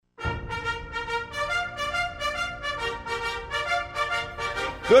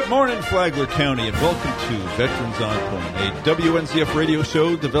Good morning, Flagler County, and welcome to Veterans on Point, a WNZF radio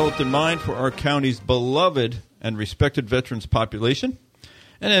show developed in mind for our county's beloved and respected veterans population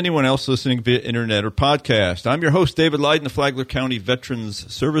and anyone else listening via internet or podcast. I'm your host, David Lyden, the Flagler County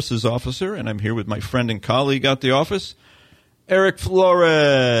Veterans Services Officer, and I'm here with my friend and colleague out the office, Eric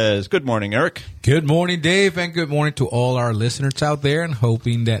Flores. Good morning, Eric. Good morning, Dave, and good morning to all our listeners out there, and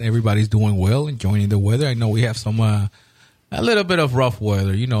hoping that everybody's doing well, enjoying the weather. I know we have some a little bit of rough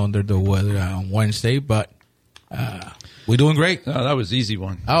weather, under the weather on Wednesday, but we're doing great. Oh, that was an easy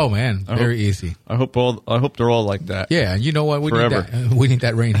one. Oh man, very easy. I hope they're all like that. Yeah, and you know what? We need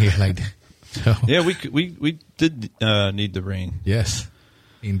that rain here, like that. So. Yeah, we did need the rain. Yes,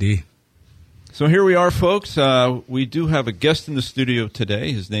 indeed. So here we are, folks. We do have a guest in the studio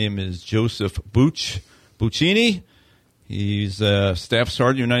today. His name is Joseph Buccini. He's a Staff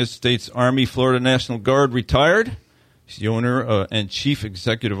Sergeant, United States Army, Florida National Guard, retired. He's the owner and chief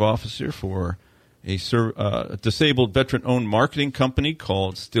executive officer for a disabled veteran-owned marketing company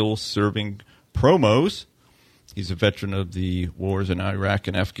called Still Serving Promos. He's a veteran of the wars in Iraq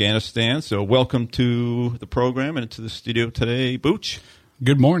and Afghanistan. So welcome to the program and to the studio today, Booch.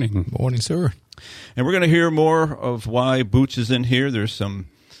 Good morning. Morning, sir. And we're going to hear more of why Booch is in here. There's some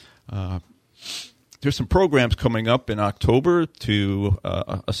programs coming up in October to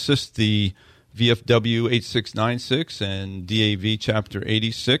assist the VFW 8696 and DAV Chapter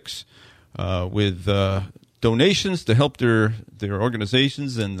 86 with donations to help their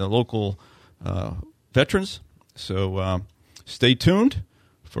organizations and the local veterans. So stay tuned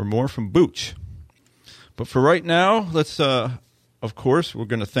for more from Booch. But for right now, let's, of course, we're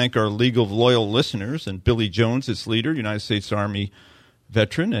going to thank our League of Loyal Listeners and Billy Jones, its leader, United States Army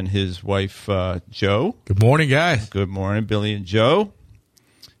veteran, and his wife, Joe. Good morning, guys. Good morning, Billy and Joe.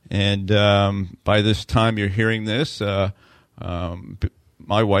 And by this time you're hearing this, my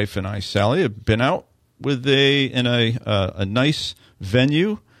wife and I, Sally, have been out with in a nice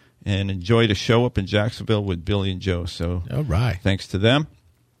venue and enjoyed a show up in Jacksonville with Billy and Joe. So, all right, thanks to them.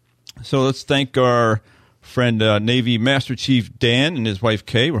 So let's thank our friend Navy Master Chief Dan and his wife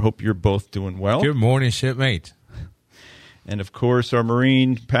Kay. We hope you're both doing well. Good morning, shipmate. And of course, our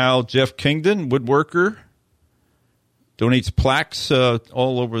Marine pal Jeff Kingdon, woodworker. Donates plaques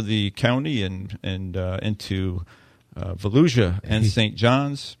all over the county and into Volusia and St.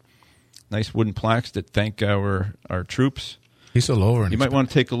 John's. Nice wooden plaques that thank our troops. He's all over. You might want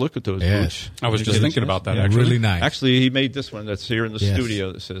to take a look at those. Yes. I was just thinking about that, actually. Really nice. Actually, he made this one that's here in the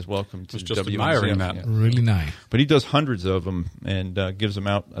studio that says, welcome to just WNZF. admiring that. Yeah. Really nice. But he does hundreds of them and gives them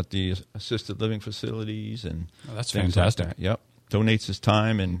out at the assisted living facilities. And that's fantastic. Like that. Yep. Donates his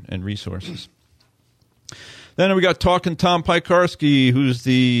time and resources. Then we got Talking Tom Pikarski, who's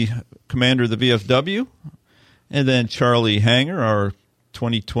the commander of the VFW. And then Charlie Hanger, our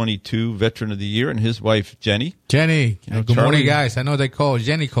 2022 Veteran of the Year, and his wife, Jenny. Jenny. Good Charlie. morning, guys. I know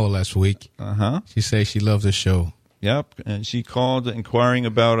Jenny called last week. Uh-huh. She says she loves the show. Yep. And she called inquiring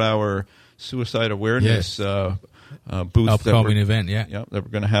about our suicide awareness booth. Upcoming event, yeah. Yep, that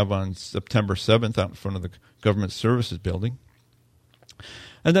we're going to have on September 7th out in front of the Government Services Building.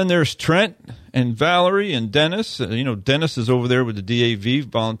 And then there's Trent and Valerie and Dennis. Dennis is over there with the DAV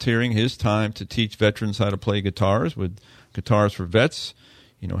volunteering his time to teach veterans how to play guitars with Guitars for Vets,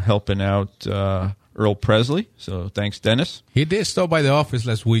 helping out Earl Presley. So thanks, Dennis. He did stop by the office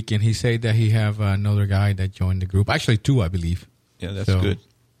last week, and he said that he have another guy that joined the group. Actually, two, I believe. Yeah, that's good.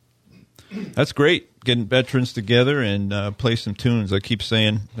 That's great, getting veterans together and play some tunes. I keep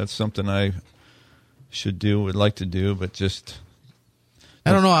saying that's something I would like to do, but just...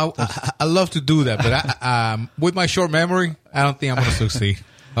 I don't know. I love to do that, but with my short memory, I don't think I'm going to succeed.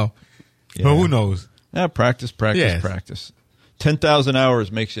 Oh, yeah. But who knows? Yeah, practice. Yes. 10,000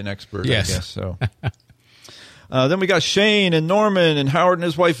 hours makes you an expert, yes. I guess. So. Then we got Shane and Norman and Howard and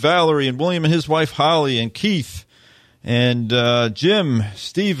his wife Valerie and William and his wife Holly and Keith and Jim,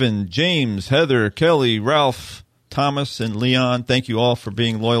 Stephen, James, Heather, Kelly, Ralph, Thomas, and Leon. Thank you all for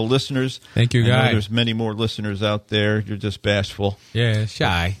being loyal listeners. Thank you, guys. I know there's many more listeners out there. You're just bashful. Yeah,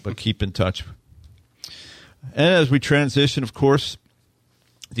 shy. But keep in touch. And as we transition, of course,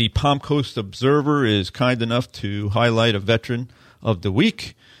 the Palm Coast Observer is kind enough to highlight a veteran of the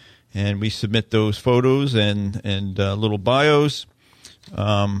week, and we submit those photos and little bios.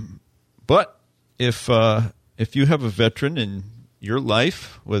 But if you have a veteran in your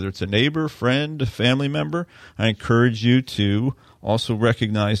life, whether it's a neighbor, friend, a family member, I encourage you to also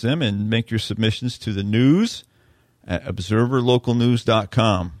recognize them and make your submissions to the news at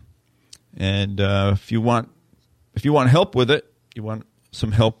observerlocalnews.com. And if you want help with it, you want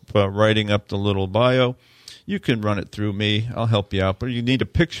some help writing up the little bio, you can run it through me. I'll help you out. But you need a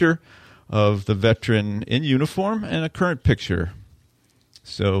picture of the veteran in uniform and a current picture.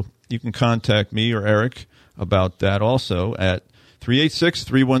 So you can contact me or Eric about that also at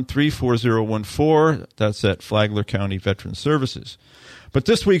 386-313-4014. That's at Flagler County Veteran Services. But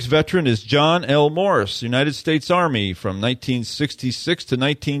this week's veteran is John L. Morris, United States Army from 1966 to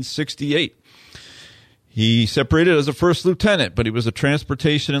 1968. He separated as a first lieutenant, but he was a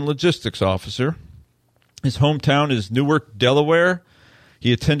transportation and logistics officer. His hometown is Newark, Delaware.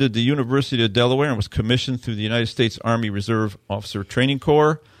 He attended the University of Delaware and was commissioned through the United States Army Reserve Officer Training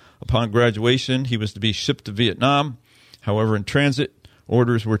Corps. Upon graduation, he was to be shipped to Vietnam. However, in transit,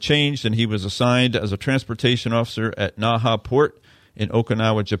 orders were changed, and he was assigned as a transportation officer at Naha Port in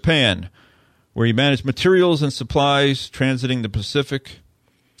Okinawa, Japan, where he managed materials and supplies transiting the Pacific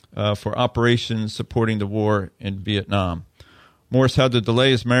for operations supporting the war in Vietnam. Morris had to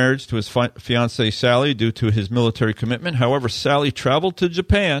delay his marriage to his fiancée, Sally, due to his military commitment. However, Sally traveled to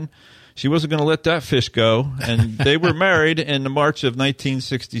Japan. She wasn't going to let that fish go, and they were married in the March of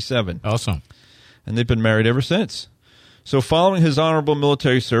 1967. Awesome. And they've been married ever since. So following his honorable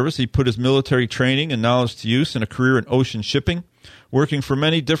military service, he put his military training and knowledge to use in a career in ocean shipping, working for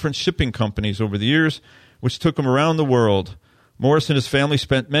many different shipping companies over the years, which took him around the world. Morris and his family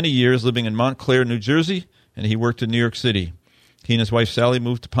spent many years living in Montclair, New Jersey, and he worked in New York City. He and his wife Sally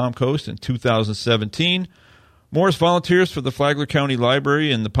moved to Palm Coast in 2017. Morris volunteers for the Flagler County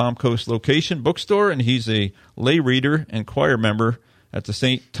Library in the Palm Coast location bookstore, and he's a lay reader and choir member at the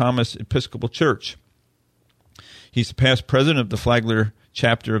St. Thomas Episcopal Church. He's the past president of the Flagler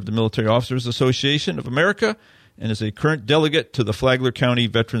chapter of the Military Officers Association of America and is a current delegate to the Flagler County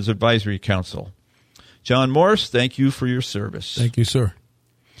Veterans Advisory Council. John Morris, thank you for your service. Thank you, sir.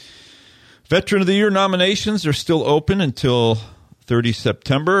 Veteran of the Year nominations are still open until 30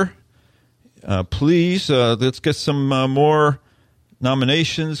 September. Please, let's get some more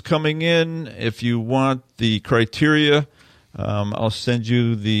nominations coming in. If you want the criteria, I'll send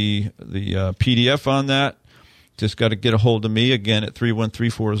you the PDF on that. Just got to get a hold of me again at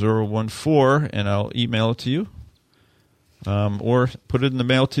 313-4014, and I'll email it to you or put it in the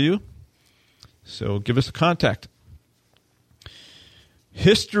mail to you. So give us a contact.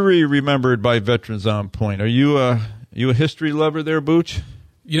 History remembered by Veterans on Point. Are you a history lover there, Booch?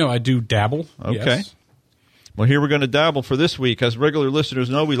 I do dabble. Okay. Yes. Well, here we're going to dabble for this week. As regular listeners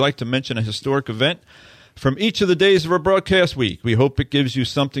know, we like to mention a historic event from each of the days of our broadcast week. We hope it gives you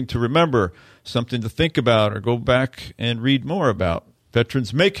something to remember, something to think about, or go back and read more about.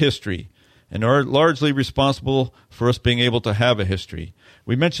 Veterans make history and are largely responsible for us being able to have a history.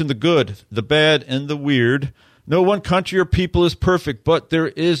 We mention the good, the bad, and the weird. No one country or people is perfect, but there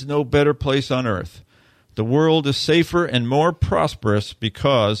is no better place on earth. The world is safer and more prosperous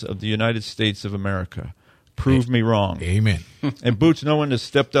because of the United States of America. Prove me wrong. Amen. And Boots, no one has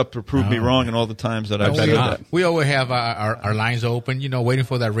stepped up to prove me wrong in all the times that I've said that. We always have our lines open, waiting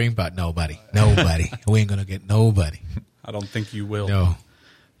for that ring, but nobody. We ain't going to get nobody. I don't think you will. No.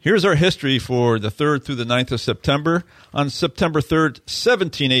 Here's our history for the 3rd through the 9th of September. On September 3rd,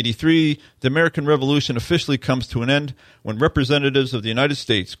 1783, the American Revolution officially comes to an end when representatives of the United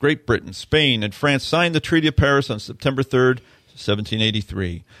States, Great Britain, Spain, and France signed the Treaty of Paris on September 3rd,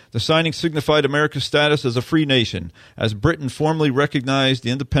 1783. The signing signified America's status as a free nation, as Britain formally recognized the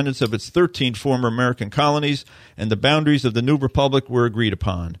independence of its 13 former American colonies, and the boundaries of the new republic were agreed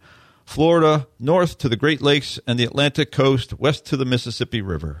upon. Florida, north to the Great Lakes and the Atlantic coast, west to the Mississippi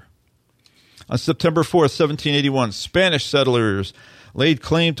River. On September 4th, 1781, Spanish settlers laid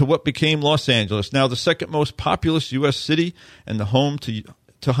claim to what became Los Angeles, now the second most populous U.S. city and the home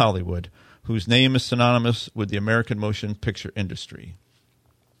to Hollywood, whose name is synonymous with the American motion picture industry.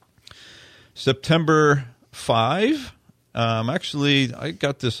 September 5, actually, I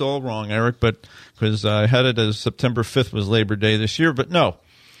got this all wrong, Eric, but because I had it as September 5th was Labor Day this year, but no.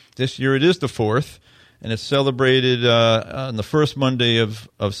 This year it is the 4th, and it's celebrated on the first Monday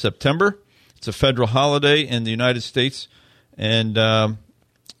of September. It's a federal holiday in the United States, and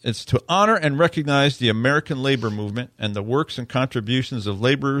it's to honor and recognize the American labor movement and the works and contributions of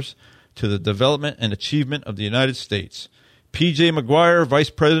laborers to the development and achievement of the United States. P.J. McGuire, Vice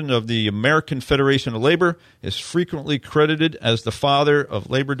President of the American Federation of Labor, is frequently credited as the father of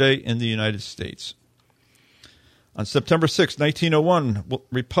Labor Day in the United States. On September 6, 1901,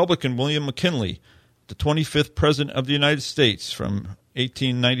 Republican William McKinley, the 25th President of the United States from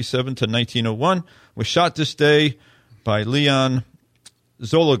 1897 to 1901, was shot this day by Leon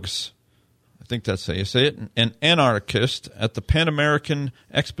Zologz, I think that's how you say it, an anarchist at the Pan American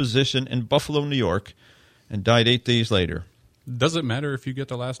Exposition in Buffalo, New York, and died 8 days later. Does it matter if you get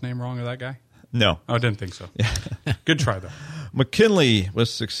the last name wrong of that guy? No. Oh, I didn't think so. Good try, though. McKinley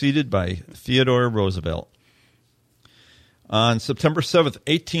was succeeded by Theodore Roosevelt. On September 7th,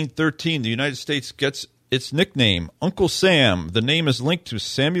 1813, the United States gets its nickname, Uncle Sam. The name is linked to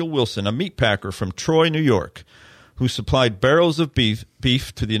Samuel Wilson, a meat packer from Troy, New York, who supplied barrels of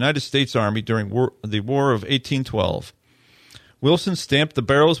beef to the United States Army during the War of 1812. Wilson stamped the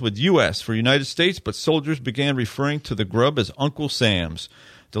barrels with U.S. for United States, but soldiers began referring to the grub as Uncle Sam's.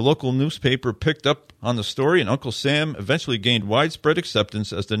 The local newspaper picked up on the story, and Uncle Sam eventually gained widespread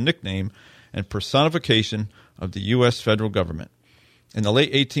acceptance as the nickname and personification of the U.S. federal government. In the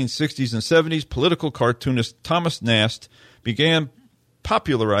late 1860s and 70s, political cartoonist Thomas Nast began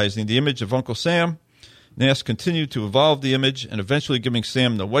popularizing the image of Uncle Sam. Nast continued to evolve the image and eventually giving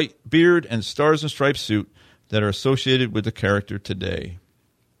Sam the white beard and stars and stripes suit that are associated with the character today.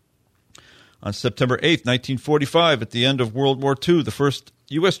 On September 8, 1945, at the end of World War II, the first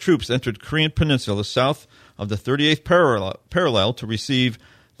U.S. troops entered Korean Peninsula south of the 38th parallel to receive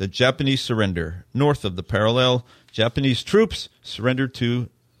the Japanese surrender. North of the parallel, Japanese troops surrendered to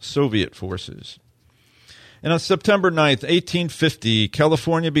Soviet forces. And on September 9th, 1850,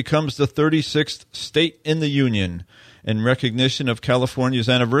 California becomes the 36th state in the Union. In recognition of California's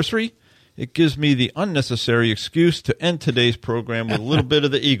anniversary, it gives me the unnecessary excuse to end today's program with a little bit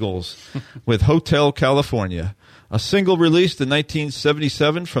of the Eagles with Hotel California, a single released in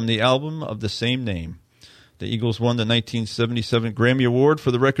 1977 from the album of the same name. The Eagles won the 1977 Grammy Award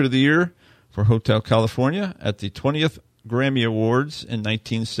for the Record of the Year for Hotel California at the 20th Grammy Awards in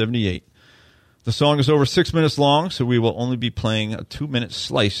 1978. The song is over 6 minutes long, so we will only be playing a 2-minute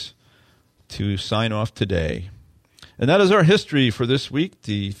slice to sign off today. And that is our history for this week,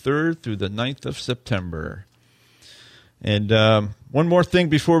 the 3rd through the 9th of September. And one more thing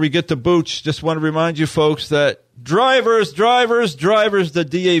before we get to Booch, just want to remind you folks that drivers, the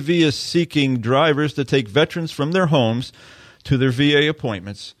DAV is seeking drivers to take veterans from their homes to their VA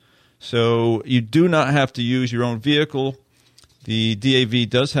appointments. So you do not have to use your own vehicle. The DAV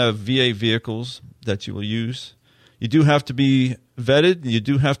does have VA vehicles that you will use. You do have to be vetted. You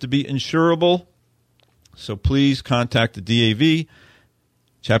do have to be insurable. So please contact the DAV,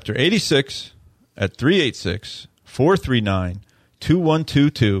 Chapter 86, at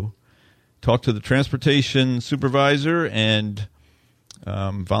 386-439-2122. Talk to the transportation supervisor and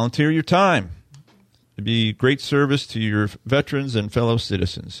volunteer your time. It'd be great service to your veterans and fellow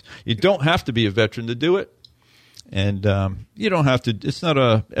citizens. You don't have to be a veteran to do it. And you don't have to, it's not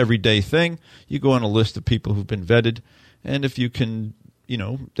a everyday thing. You go on a list of people who've been vetted. And if you can,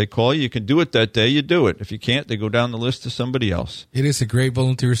 they call you can do it that day, you do it. If you can't, they go down the list to somebody else. It is a great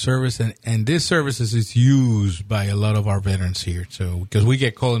volunteer service, and this service is used by a lot of our veterans here. So, because we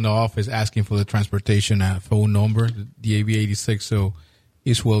get called in the office asking for the transportation phone number, the AV86, so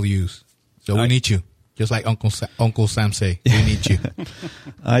it's well used. So we need you. Just like Uncle Sam say, we need you.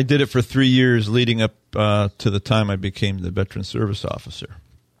 I did it for 3 years leading up to the time I became the Veteran Service Officer.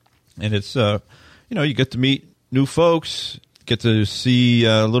 And it's, you get to meet new folks, get to see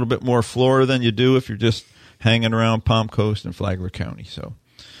a little bit more Florida than you do if you're just hanging around Palm Coast and Flagler County. So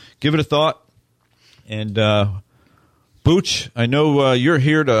give it a thought. And Booch, I know you're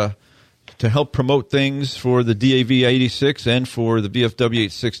here to help promote things for the DAV 86 and for the VFW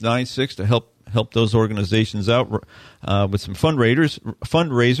 8696 to help those organizations out with some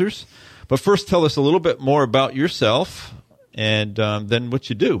fundraisers. But first, tell us a little bit more about yourself and then what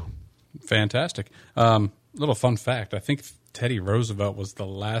you do. Fantastic. Little fun fact. I think Teddy Roosevelt was the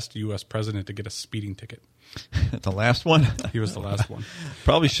last U.S. president to get a speeding ticket. The last one? He was the last one.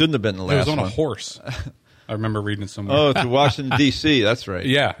 Probably shouldn't have been the last one. He was on a horse. I remember reading it somewhere. Oh, to Washington, D.C. That's right.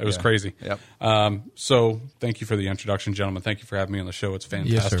 Yeah, it was crazy. Yep. So thank you for the introduction, gentlemen. Thank you for having me on the show. It's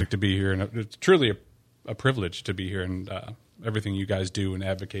fantastic to be here, and it's truly a privilege to be here, and everything you guys do and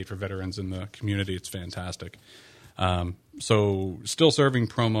advocate for veterans in the community, it's fantastic. So still serving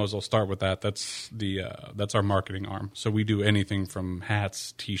promos, I'll start with that. That's our marketing arm. So we do anything from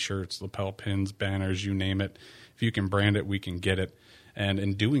hats, T-shirts, lapel pins, banners, you name it. If you can brand it, we can get it. And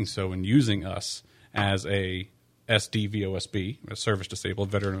in doing so and using us as a SDVOSB, a service disabled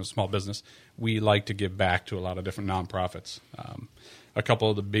veteran of a small business, we like to give back to a lot of different nonprofits. A couple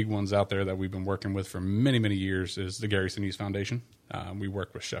of the big ones out there that we've been working with for many, many years is the Gary Sinise Foundation. We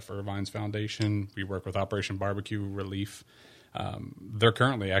work with Chef Irvine's Foundation. We work with Operation Barbecue Relief. They're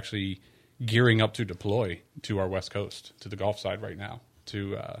currently actually gearing up to deploy to our West Coast, to the Gulf side right now,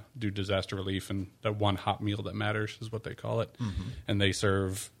 to do disaster relief. And that one hot meal that matters is what they call it. Mm-hmm. And they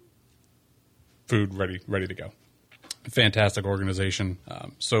serve food ready to go. Fantastic organization.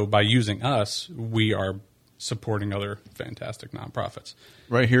 So by using us, we are supporting other fantastic nonprofits.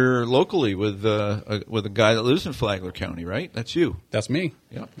 Right here locally with a guy that lives in Flagler County, right? That's you. That's me.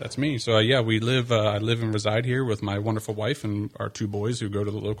 Yeah, that's me. So we live. I live and reside here with my wonderful wife and our 2 boys who go to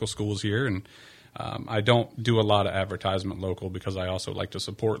the local schools here. And I don't do a lot of advertisement local because I also like to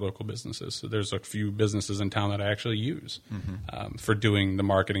support local businesses. So there's a few businesses in town that I actually use for doing the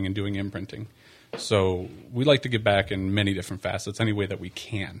marketing and doing imprinting. So we like to give back in many different facets, any way that we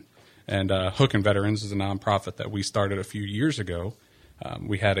can. And Hookin' Veterans is a nonprofit that we started a few years ago.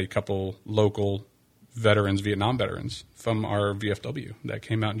 We had a couple local veterans, Vietnam veterans, from our VFW that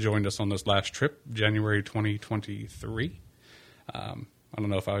came out and joined us on this last trip, January 2023. I don't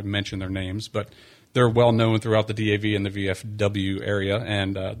know if I would mention their names, but they're well known throughout the DAV and the VFW area.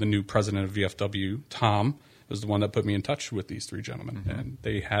 And the new president of VFW, Tom, was the one that put me in touch with these 3 gentlemen, and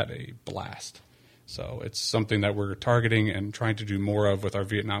they had a blast. So it's something that we're targeting and trying to do more of with our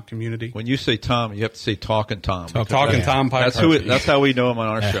Vietnam community. When you say Tom, you have to say Talkin' Tom. Talkin' Tom. That's how we know him on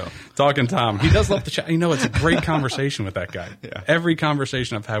our show. Talkin' Tom. He does love to chat. It's a great conversation with that guy. Yeah. Every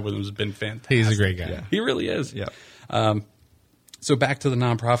conversation I've had with him has been fantastic. He's a great guy. Yeah. He really is. Yeah. So back to the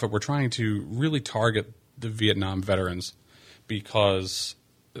nonprofit, we're trying to really target the Vietnam veterans because,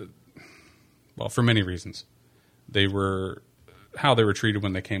 for many reasons. How they were treated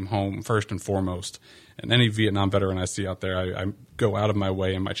when they came home, first and foremost. And any Vietnam veteran I see out there, I go out of my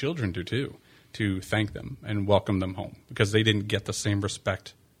way, and my children do too, to thank them and welcome them home because they didn't get the same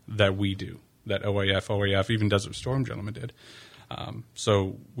respect that we do, that OAF, even Desert Storm gentlemen did.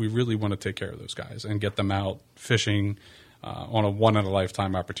 So we really want to take care of those guys and get them out fishing on a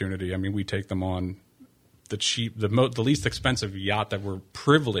one-in-a-lifetime opportunity. I mean, we take them on the least expensive yacht that we're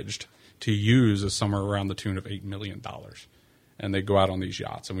privileged to use is somewhere around the tune of $8 million. And they go out on these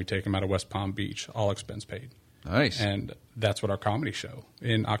yachts, and we take them out of West Palm Beach, all expense paid. Nice. And that's what our comedy show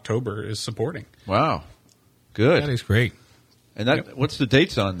in October is supporting. Wow. Good. That is great. And what's the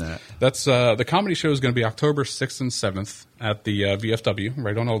dates on that? That's the comedy show is going to be October 6th and 7th at the VFW,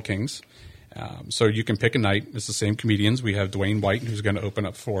 right on Old Kings. So you can pick a night. It's the same comedians. We have Dwayne White, who's going to open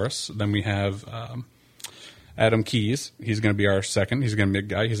up for us. Then we have Adam Keys. He's going to be our second. He's going to be a big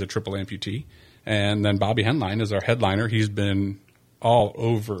guy. He's a triple amputee. And then Bobby Henline is our headliner. He's been all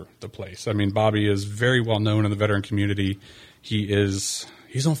over the place. I mean, Bobby is very well known in the veteran community. He's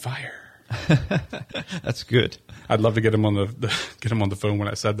on fire. That's good. I'd love to get him on the phone when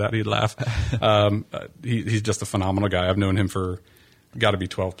I said that. He'd laugh. He's just a phenomenal guy. I've known him for got to be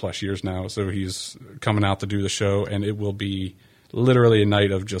 12 plus years now. So he's coming out to do the show, and it will be literally a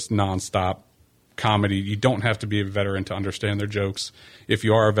night of just nonstop comedy. You don't have to be a veteran to understand their jokes. If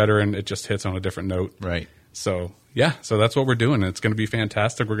you are a veteran, it just hits on a different note. Right. So that's what we're doing. It's going to be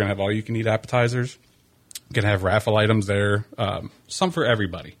fantastic. We're going to have all you can eat appetizers. Going to have raffle items there. Some for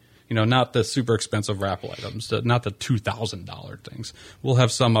everybody. Not the super expensive raffle items, not the $2,000 things. We'll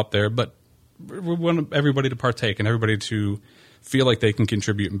have some up there, but we want everybody to partake and everybody to feel like they can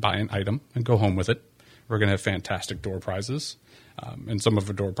contribute and buy an item and go home with it. We're going to have fantastic door prizes. And some of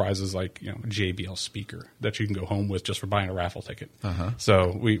the door prizes like JBL speaker that you can go home with just for buying a raffle ticket.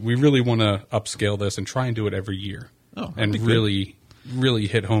 So we really want to upscale this and try and do it every year, and really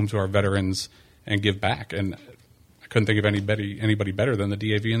hit home to our veterans and give back. And I couldn't think of anybody better than the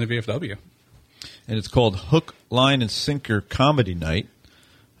DAV and the VFW. And it's called Hook, Line, and Sinker Comedy Night.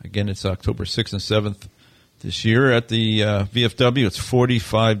 Again, it's October 6th and 7th this year at the VFW. It's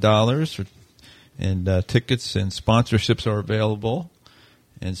 $45. And tickets and sponsorships are available.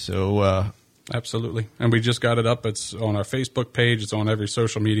 And so... Absolutely. And we just got it up. It's on our Facebook page. It's on every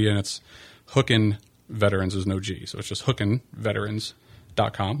social media. And it's Hookin' Veterans is no G. So it's just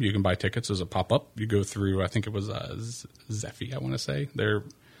hookinveterans.com. You can buy tickets as a pop-up. You go through, I think it was Zeffy, I want to say.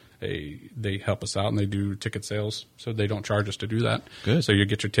 They help us out, and they do ticket sales. So they don't charge us to do that. Good. So you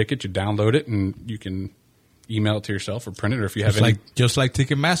get your ticket, you download it, and you can... email it to yourself or print it, or if you have just like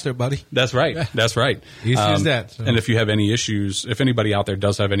Ticketmaster, buddy. That's right. That's right. Easy as that. So. And if you have any issues, if anybody out there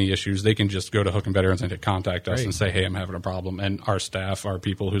does have any issues, they can just go to Hookin' Veterans and hit contact us and say, hey, I'm having a problem. And our staff, our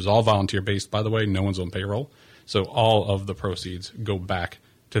people, who's all volunteer based, by the way, no one's on payroll. So all of the proceeds go back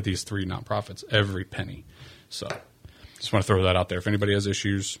to these 3 nonprofits, every penny. So just want to throw that out there. If anybody has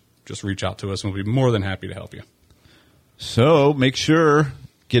issues, just reach out to us, and we'll be more than happy to help you. So make sure.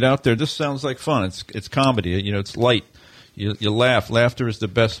 Get out there. This sounds like fun. It's comedy. It's light. You laugh. Laughter is the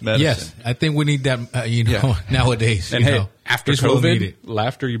best medicine. Yes, I think we need that. Nowadays. And hey, after COVID,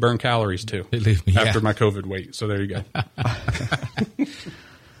 laughter, you burn calories too. Believe me. After my COVID weight. So there you go.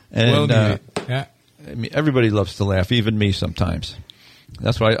 And I mean, everybody loves to laugh, even me sometimes.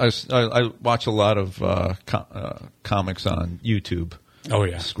 That's why I watch a lot of comics on YouTube. Oh,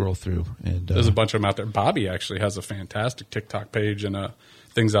 yeah. scroll through. And there's a bunch of them out there. Bobby actually has a fantastic TikTok page and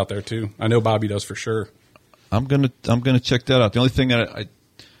things out there too. I know Bobby does for sure. I'm gonna check that out. The only thing that I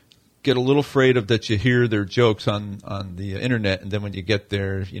get a little afraid of that you hear their jokes on the internet, and then when you get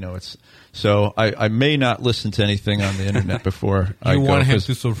there, it's so I may not listen to anything on the internet before I go. You want him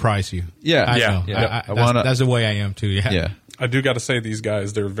to surprise you. Yeah. I know. Yeah. That's the way I am too. Yeah. Yeah. I do got to say these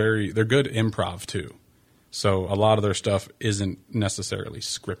guys, they're good improv too. So a lot of their stuff isn't necessarily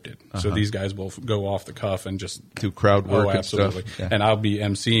scripted. So these guys will go off the cuff and just do crowd work and absolutely. stuff. Yeah. And I'll be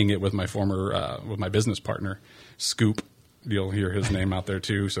emceeing it with my with my business partner, Scoop. You'll hear his name out there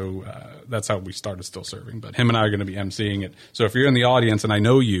too. So that's how we started Still Serving. But him and I are going to be emceeing it. So if you're in the audience and I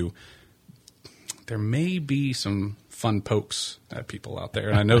know you, there may be some fun pokes at people out there.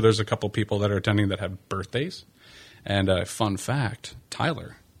 And I know there's a couple people that are attending that have birthdays. And fun fact,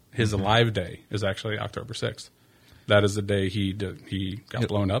 Tyler, his Alive Day is actually October 6th. That is the day he got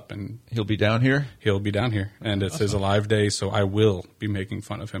blown up, and he'll be down here. He'll be down here, and it's his Alive Day, so I will be making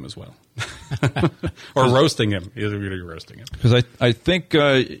fun of him as well, or roasting him. Either really roasting him. Because I think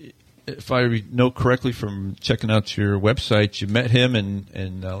if I know correctly from checking out your website, you met him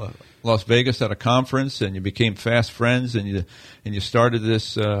in Las Vegas at a conference, and you became fast friends, and you started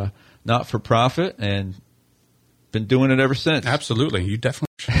this not-for-profit, and been doing it ever since. Absolutely. You definitely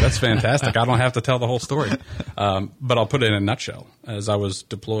should. That's fantastic. I don't have to tell the whole story. But I'll put it in a nutshell. As I was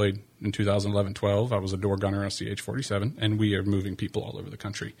deployed in 2011-12, I was a door gunner on a CH-47, and we are moving people all over the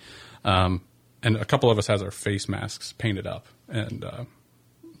country. And a couple of us has our face masks painted up. And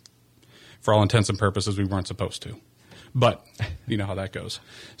for all intents and purposes, we weren't supposed to. But you know how that goes.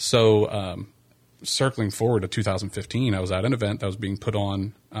 So circling forward to 2015, I was at an event that was being put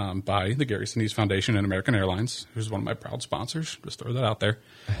on by the Gary Sinise Foundation and American Airlines, who's one of my proud sponsors. Just throw that out there.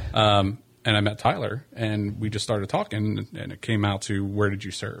 And I met Tyler, and we just started talking, and it came out to, where did you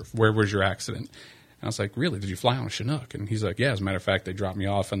serve? Where was your accident? And I was like, really? Did you fly on a Chinook? And he's like, yeah, as a matter of fact, they dropped me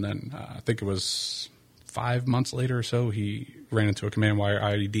off. And then I think it was 5 months later or so, he ran into a command wire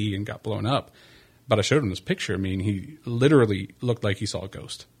IED and got blown up. But I showed him this picture. I mean, he literally looked like he saw a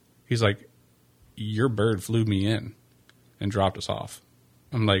ghost. He's like, your bird flew me in and dropped us off.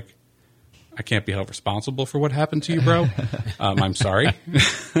 I'm like, I can't be held responsible for what happened to you, bro. I'm sorry.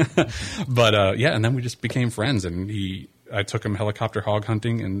 But yeah, and then we just became friends, and I took him helicopter hog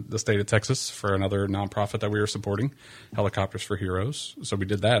hunting in the state of Texas for another nonprofit that we were supporting, Helicopters for Heroes. So we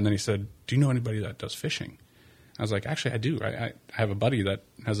did that, and then he said, do you know anybody that does fishing? I was like, actually, I do. I have a buddy that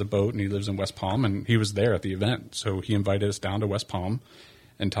has a boat, and he lives in West Palm, and he was there at the event. So he invited us down to West Palm.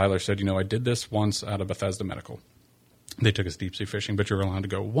 And Tyler said, I did this once out of Bethesda Medical. They took us deep sea fishing, but you're allowed to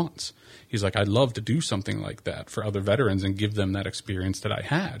go once. He's like, I'd love to do something like that for other veterans and give them that experience that I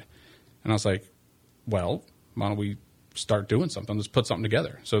had. And I was like, well, why don't we start doing something? Let's put something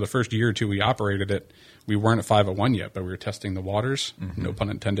together. So the first year or two we operated it, we weren't at 501 yet, but we were testing the waters. Mm-hmm. No pun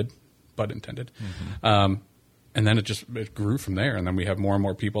intended, but intended. Mm-hmm. And then it grew from there. And then we have more and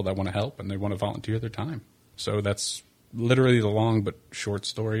more people that want to help, and they want to volunteer their time. So that's literally the long but short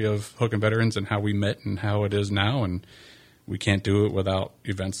story of Hooking Veterans and how we met and how it is now. And we can't do it without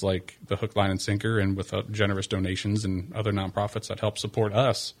events like the Hook, Line, and Sinker, and without generous donations and other nonprofits that help support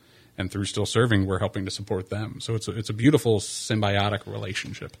us. And through Still Serving, we're helping to support them. So it's a beautiful symbiotic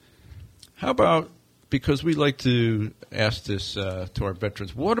relationship. How about, because we like to ask this to our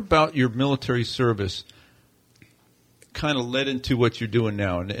veterans, what about your military service kind of led into what you're doing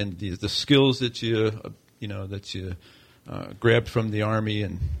now, and the skills that you grabbed from the Army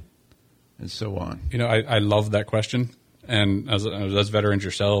and so on? I love that question. And as veterans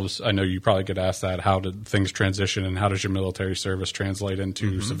yourselves, I know you probably get asked that. How did things transition, and how does your military service translate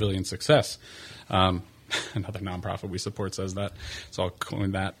into civilian success? Another nonprofit we support says that, so I'll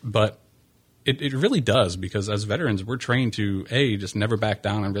coin that. But it really does, because as veterans, we're trained to, just never back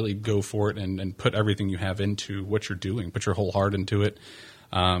down and really go for it and put everything you have into what you're doing. Put your whole heart into it,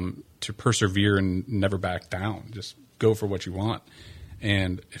 to persevere and never back down. Just go for what you want.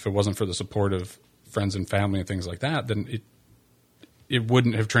 And if it wasn't for the support of friends and family and things like that, then it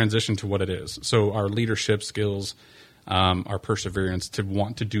wouldn't have transitioned to what it is. So our leadership skills, our perseverance to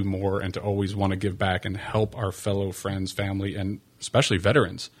want to do more and to always want to give back and help our fellow friends, family, and especially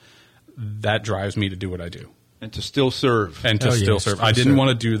veterans, that drives me to do what I do. And to still serve. And to still serve. I didn't want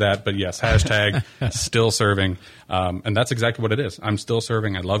to do that, but yes, hashtag still serving. And that's exactly what it is. I'm still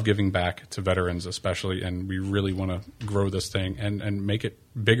serving. I love giving back to veterans especially, and we really want to grow this thing and make it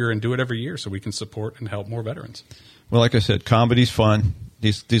bigger and do it every year so we can support and help more veterans. Well, like I said, comedy's fun.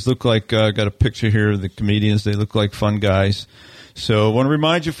 These look like, I got a picture here of the comedians. They look like fun guys. So I want to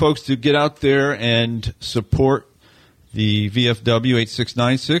remind you folks to get out there and support the VFW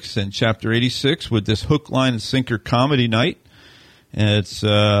 8696 and Chapter 86 with this hook, line, and sinker comedy night. And it's,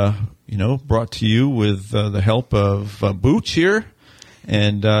 brought to you with the help of Booch here.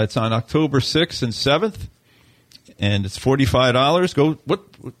 And it's on October 6th and 7th. And it's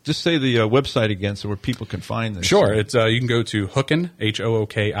 $45. Just say the website again so where people can find this. Sure. It's you can go to Hookin,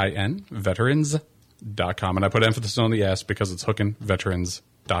 Hookin, veterans.com. And I put emphasis on the S because it's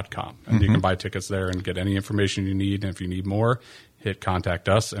hookinveterans.com. And you can buy tickets there and get any information you need. And if you need more, hit contact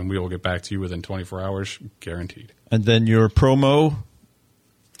us, and we will get back to you within 24 hours, guaranteed. And then your promo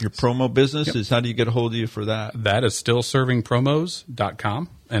business is, how do you get a hold of you for that? That is stillservingpromos.com.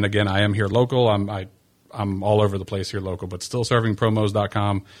 And again, I am here local. I'm all over the place here local, but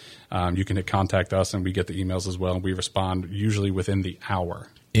stillservingpromos.com. You can hit contact us, and we get the emails as well, and we respond usually within the hour.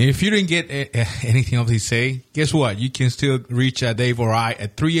 And if you didn't get anything else he say, guess what? You can still reach Dave or I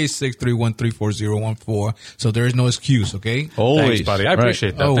at 386-313-4014. So there is no excuse, okay? Always. Thanks, buddy. I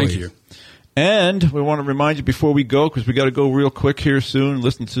appreciate that. Always. Thank you. And we want to remind you before we go, because we got to go real quick here soon,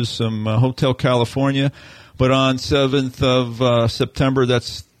 listen to some Hotel California. But on 7th of September,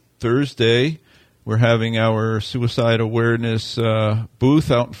 that's Thursday, we're having our suicide awareness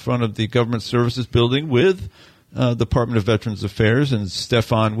booth out in front of the Government Services Building with Department of Veterans Affairs and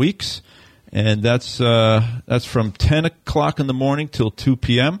Stefan Weeks. And that's from 10 o'clock in the morning till 2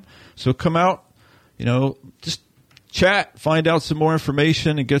 p.m. So come out, just chat, find out some more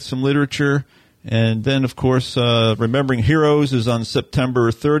information and get some literature. And then, of course, Remembering Heroes is on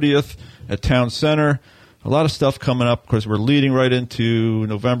September 30th at Town Center. A lot of stuff coming up. Of course, we're leading right into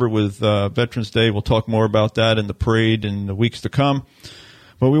November with Veterans Day. We'll talk more about that in the parade in the weeks to come.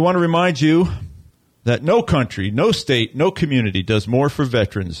 But we want to remind you that no country, no state, no community does more for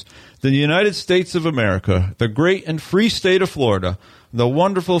veterans than the United States of America, the great and free state of Florida, the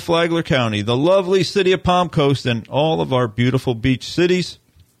wonderful Flagler County, the lovely city of Palm Coast, and all of our beautiful beach cities.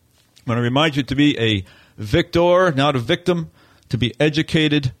 I want to remind you to be a victor, not a victim, to be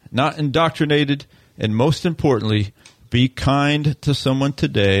educated, not indoctrinated, and most importantly, be kind to someone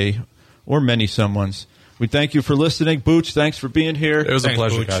today or many someones. We thank you for listening. Booch, thanks for being here. It was a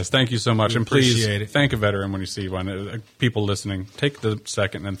pleasure, Booch. guys. Thank you so much. And please appreciate it. Thank a veteran when you see one. People listening, take the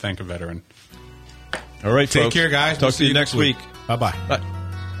second and thank a veteran. All right, Take folks. care, guys. Talk to you next week. Bye-bye. Bye.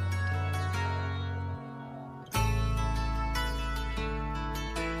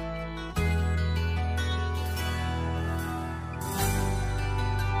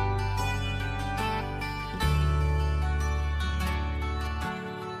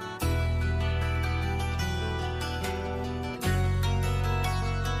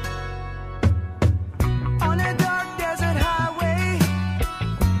 On a dark desert highway,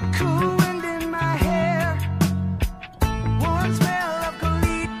 cool wind in my hair, warm smell of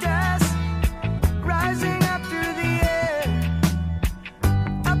colitas rising up through the air.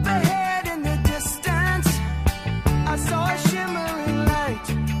 Up ahead in the distance, I saw a shimmering light.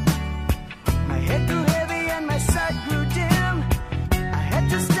 My head grew heavy and my sight grew dim. I had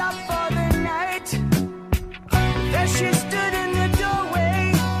to stop for the night. There she stood in the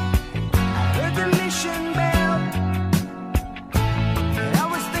doorway. I heard the mission bell.